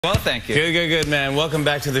Well, thank you. Good, man. Welcome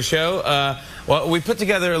back to the show. Well, we put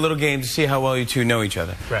together a little game to see how well you two know each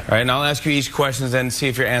other. Right. All right, and I'll ask you each questions and see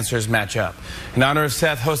if your answers match up. In honor of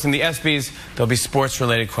Seth hosting the ESPYs, there'll be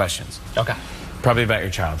sports-related questions. Okay. Probably about your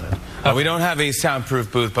childhood. Okay. We don't have a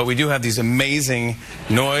soundproof booth, but we do have these amazing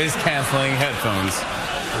noise-canceling headphones.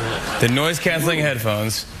 The noise-canceling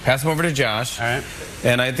headphones. Pass them over to Josh. All right.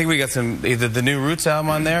 And I think we got some, either the new Roots album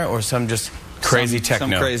on there or some just crazy techno.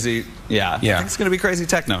 Some crazy, yeah. I think it's going to be crazy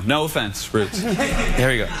techno. No offense, Roots. Here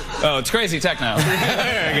we go. Oh, it's crazy techno.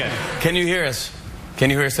 Very good. Can you hear us?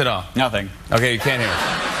 Can you hear us at all? Nothing. Okay, you can't hear us.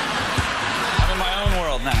 I'm in my own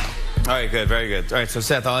world now. All right, good, very good. All right, so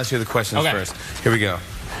Seth, I'll ask you the questions Okay. first. Here we go.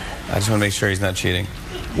 I just want to make sure he's not cheating.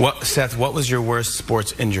 Seth, what was your worst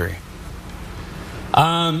sports injury?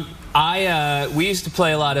 We used to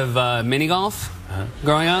play a lot of mini golf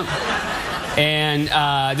growing up,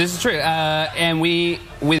 and this is true. And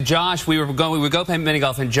with Josh, we would go play mini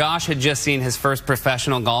golf, and Josh had just seen his first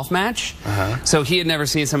professional golf match, so he had never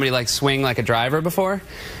seen somebody like swing like a driver before,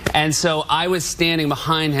 and so I was standing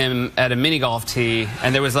behind him at a mini golf tee,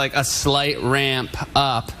 and there was like a slight ramp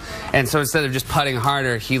up, and so instead of just putting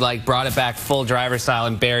harder, he like brought it back full driver style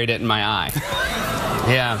and buried it in my eye.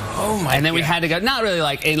 Yeah. Oh my! And then we God. had to go. Not really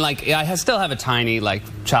like in like I still have a tiny like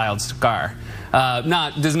child scar.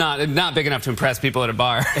 Not big enough to impress people at a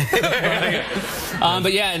bar.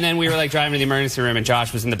 But yeah, and then we were like driving to the emergency room, and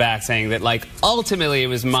Josh was in the back saying that like ultimately it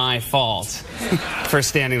was my fault for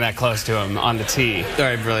standing that close to him on the tee. All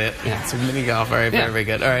right, brilliant. Yeah. So mini golf. All right, Yeah. very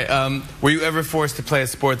good. All right. Were you ever forced to play a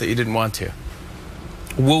sport that you didn't want to?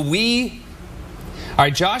 Well, all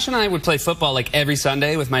right, Josh and I would play football like every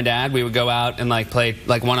Sunday with my dad. We would go out and like play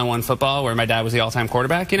like one-on-one football where my dad was the all-time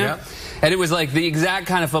quarterback, you know? Yeah. And it was like the exact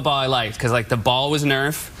kind of football I liked because like the ball was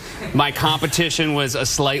Nerf. My competition was a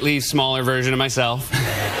slightly smaller version of myself.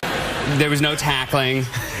 There was no tackling.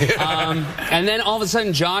 And then all of a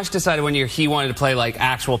sudden Josh decided one year he wanted to play like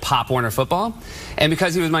actual Pop Warner football. And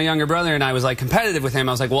because he was my younger brother and I was like competitive with him,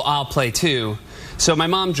 I was like, well, I'll play too. So my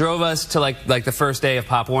mom drove us to like the first day of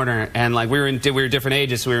Pop Warner, and like we were different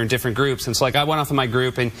ages, so we were in different groups, and so like I went off in my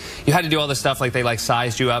group, and you had to do all this stuff, like they like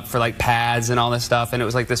sized you up for like pads and all this stuff, and it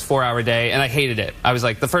was like this 4-hour day, and I hated it. I was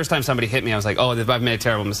like, the first time somebody hit me, I was like, oh, I've made a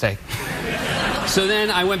terrible mistake. So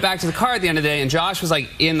then I went back to the car at the end of the day, and Josh was like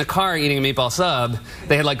in the car eating a meatball sub.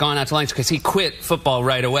 They had like gone out to lunch because he quit football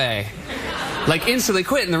right away. Like instantly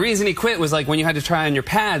quit, and the reason he quit was like when you had to try on your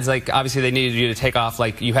pads, like obviously they needed you to take off,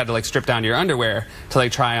 like you had to like strip down to your underwear to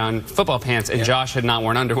like try on football pants, and Josh had not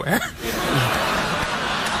worn underwear.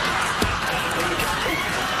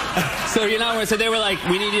 So they were like,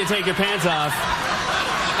 we need you to take your pants off.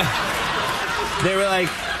 They were like,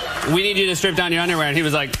 we need you to strip down your underwear, and he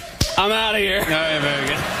was like, I'm out of here. All right, very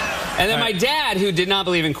good. And then my dad, who did not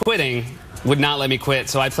believe in quitting, would not let me quit,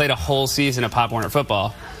 so I played a whole season of Pop Warner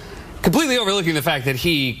football. Completely overlooking the fact that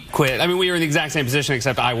he quit. I mean, we were in the exact same position,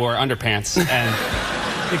 except I wore underpants.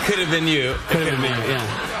 And It could have been you. could have been me,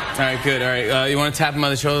 yeah. All right, good. All right, you want to tap him on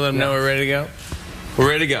the shoulder, let him know we're ready to go? We're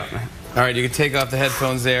ready to go. All right, you can take off the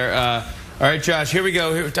headphones there. All right, Josh, here we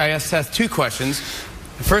go. I asked Seth 2 questions.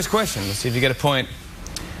 The first question, let's see if you get a point.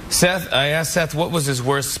 I asked Seth what was his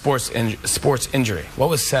worst sports injury. What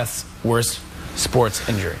was Seth's worst sports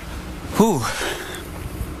injury? Whew.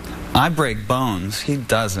 I break bones. He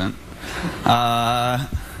doesn't. I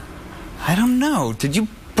don't know. Did you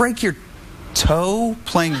break your toe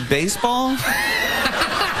playing baseball?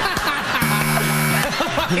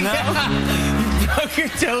 No? You broke your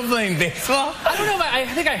toe playing baseball? I don't know, but I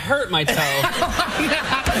think I hurt my toe.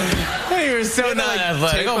 You were so not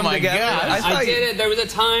athletic. Oh my God. I did it. There was a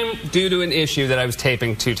time, due to an issue, that I was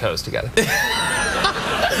taping 2 toes together. You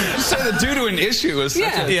say that due to an issue was such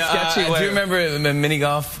a sketchy way. Do you remember the mini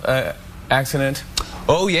golf accident?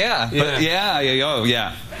 Oh yeah. Yeah. Oh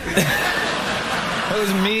yeah.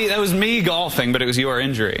 That was me golfing, but it was your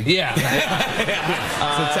injury. Yeah.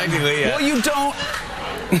 So technically, yeah. Well, you don't,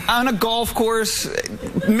 on a golf course,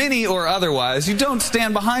 mini or otherwise, you don't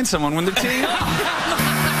stand behind someone when they're teeing off.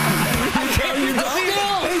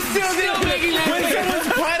 When someone's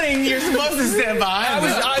putting, you're supposed to stand behind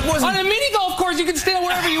them. On a mini golf course, you can stand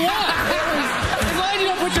wherever you want. As long as you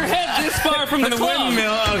don't put your head this far from the club.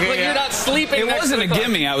 windmill, okay, like you're not sleeping. It wasn't a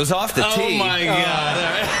gimme. I was off the tee. Oh my God!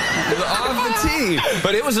 It was off the tee,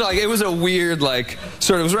 but it was a weird like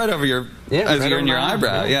sort of, it was right over your in your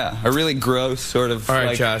eyebrow. Yeah, a really gross sort of. All right,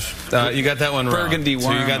 like, Josh, you got that one wrong. Burgundy worm.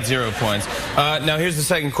 So you got 0 points. Now here's the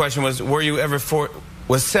second question: was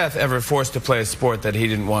Seth ever forced to play a sport that he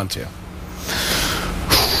didn't want to?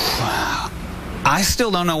 I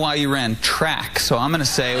still don't know why you ran track, so I'm going to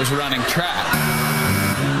say it was running track.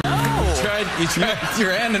 Tried You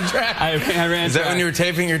ran in track. I ran. Is that when you were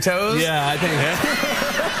taping your toes? Yeah, I think.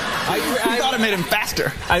 I thought it made him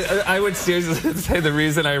faster. I would seriously say the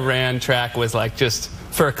reason I ran track was like just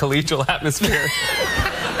for a collegial atmosphere.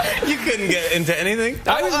 You couldn't get into anything?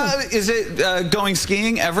 Is it going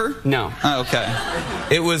skiing ever? No. Oh, okay.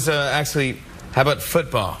 It was actually, how about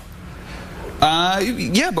football?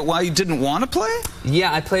 Yeah, but why you didn't want to play?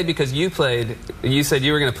 Yeah, I played because you played. You said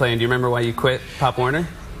you were going to play, and do you remember why you quit Pop Warner?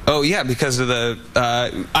 Oh, yeah, because of the...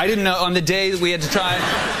 I didn't know on the day we had to try...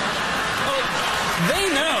 They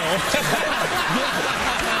know.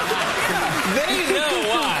 They know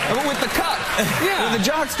why. With the cup. Yeah. With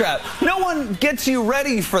the jockstrap. No one gets you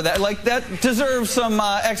ready for that. Like, that deserves some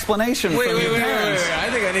explanation from your parents. Wait. I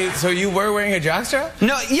think I need... So you were wearing a jockstrap?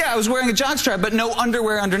 No, yeah, I was wearing a jockstrap, but no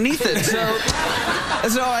underwear underneath it.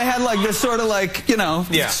 So I had like this sort of like, you know,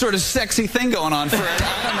 sort of sexy thing going on for,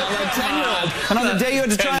 I don't know, like 10-year-old. And on the day you had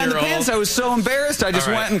to try on the pants, I was so embarrassed, I just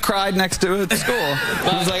went and cried next to it at school.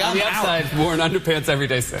 I was like, I'm the outside, out. worn underpants every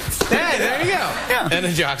day since. Hey, there you go. Yeah. And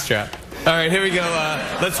a jockstrap. All right, here we go.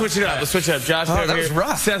 Let's switch it up. Josh, that was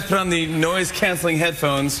rough. Seth put on the noise-canceling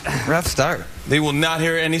headphones. Rough start. They will not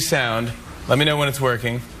hear any sound. Let me know when it's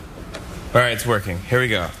working. All right, it's working. Here we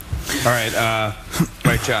go. All right,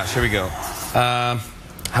 Josh, here we go.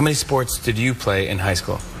 How many sports did you play in high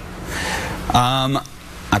school?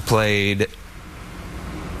 I played...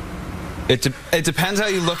 It depends how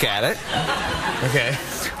you look at it. Okay.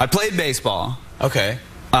 I played baseball. Okay.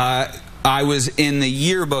 I was in the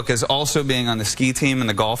yearbook as also being on the ski team and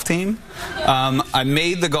the golf team. I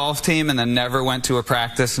made the golf team and then never went to a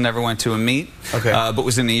practice, never went to a meet, but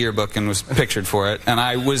was in the yearbook and was pictured for it. And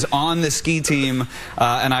I was on the ski team,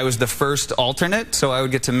 and I was the first alternate, so I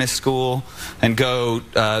would get to miss school and go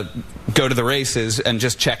to the races and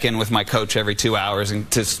just check in with my coach every 2 hours in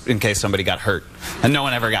case somebody got hurt. And no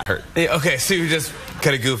one ever got hurt. Yeah, okay, so you just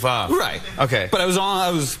kind of goof off. Right. Okay. But I was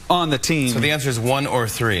on the team. So the answer is 1 or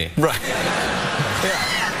 3. Right.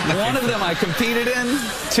 Yeah. One of them I competed in.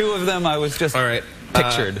 2 of them I was just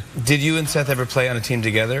pictured. Did you and Seth ever play on a team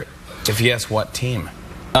together? If yes, what team?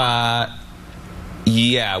 Yeah,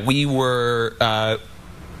 we were...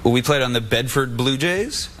 we played on the Bedford Blue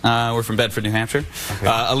Jays. We're from Bedford, New Hampshire. Okay.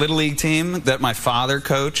 A little league team that my father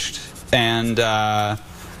coached, and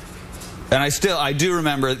I do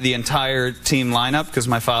remember the entire team lineup because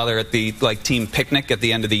my father at the team picnic at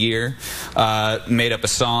the end of the year made up a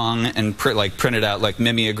song and printed out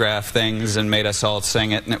mimeograph things and made us all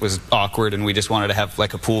sing it, and it was awkward, and we just wanted to have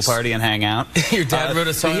like a pool party and hang out. Your dad wrote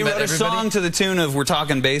a song he about wrote a song to the tune of "We're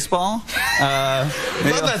Talking Baseball."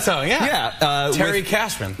 Love that song. Yeah. Yeah. Terry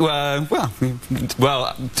Cashman. Well,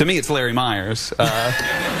 to me it's Larry Meyers.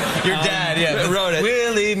 Your dad, wrote it.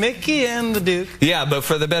 Willie, Mickey, and the Duke. Yeah, but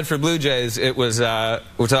for the Bedford Blue Jays, it was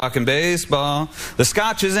 "We're Talking Baseball." The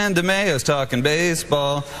Scotches and DeMayo's talking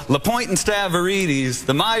baseball. LaPointe and Stavridis,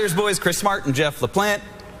 the Myers boys, Chris Smart and Jeff LaPlante,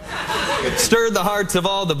 stirred the hearts of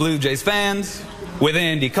all the Blue Jays fans with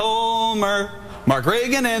Andy Colmer, Mark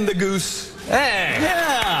Reagan, and the Goose. Hey,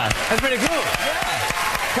 yeah, that's pretty cool.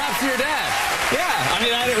 Yeah, props to your dad. Yeah,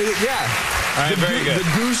 yeah. All right, very good. The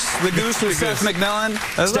Goose was Seth McMillan.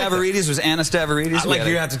 Stavridis was Anna Stavridis.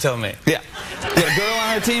 You have to tell me. Yeah. We had a girl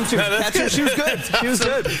on our team. She was catcher. She was good. She was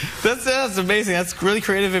good. That's amazing. That's really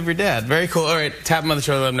creative of your dad. Very cool. All right, tap him on the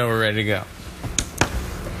shoulder. Let him know we're ready to go.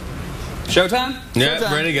 Showtime? Yeah,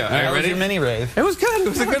 Showtime. Ready to go. All right, ready? Was your mini rave. It was good. It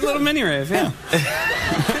was a good little mini rave. Yeah.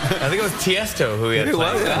 I think it was Tiesto who we had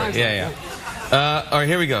played. Yeah. All right,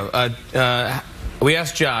 here we go. We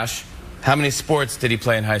asked Josh, how many sports did he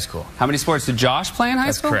play in high school? How many sports did Josh play in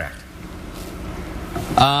high school? That's correct.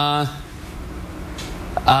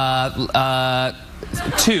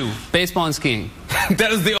 2, baseball and skiing.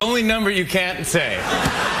 That is the only number you can't say.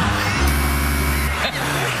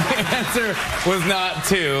 The answer was not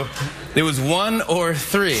 2. It was 1 or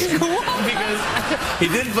 3. Because he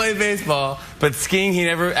did play baseball, but skiing he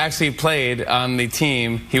never actually played on the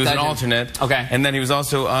team. He was an alternate. Okay. And then he was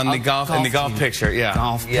also on the golf picture. Yeah.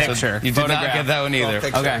 Golf picture. So you did not get that one either.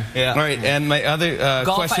 Okay. Yeah. All right. And my other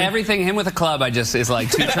question. Everything him with a club, is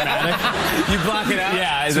like too traumatic. You block it out.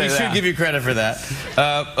 Yeah. So we should give you credit for that.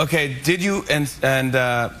 Okay. Did you and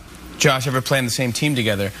Josh ever play on the same team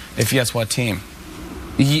together? If yes, what team?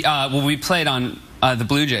 Well, we played on the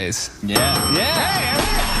Blue Jays. Yeah. Yeah.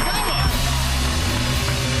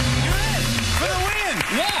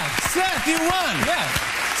 Seth, you won! Yeah.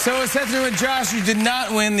 So, Seth and Josh, you did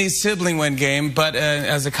not win the sibling win game, but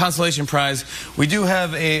as a consolation prize, we do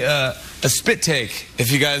have a spit take, if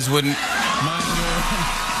you guys wouldn't mind.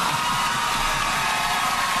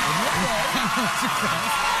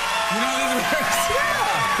 You know how this works?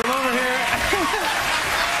 Yeah. Come over here.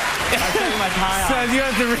 my tie So on. you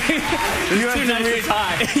have to read.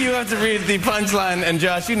 You have to read the punchline. And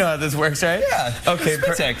Josh, you know how this works, right? Yeah. Okay.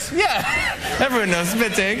 Spit takes. Yeah. Everyone knows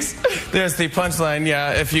spit takes. There's the punchline.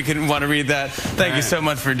 Yeah. If you want to read that, thank you so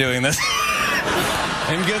much for doing this.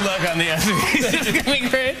 And good luck on the ESPYs. It's gonna be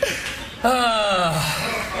great.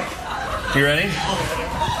 You ready?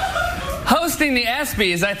 Hosting the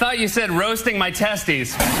ESPYs, I thought you said roasting my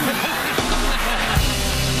testes.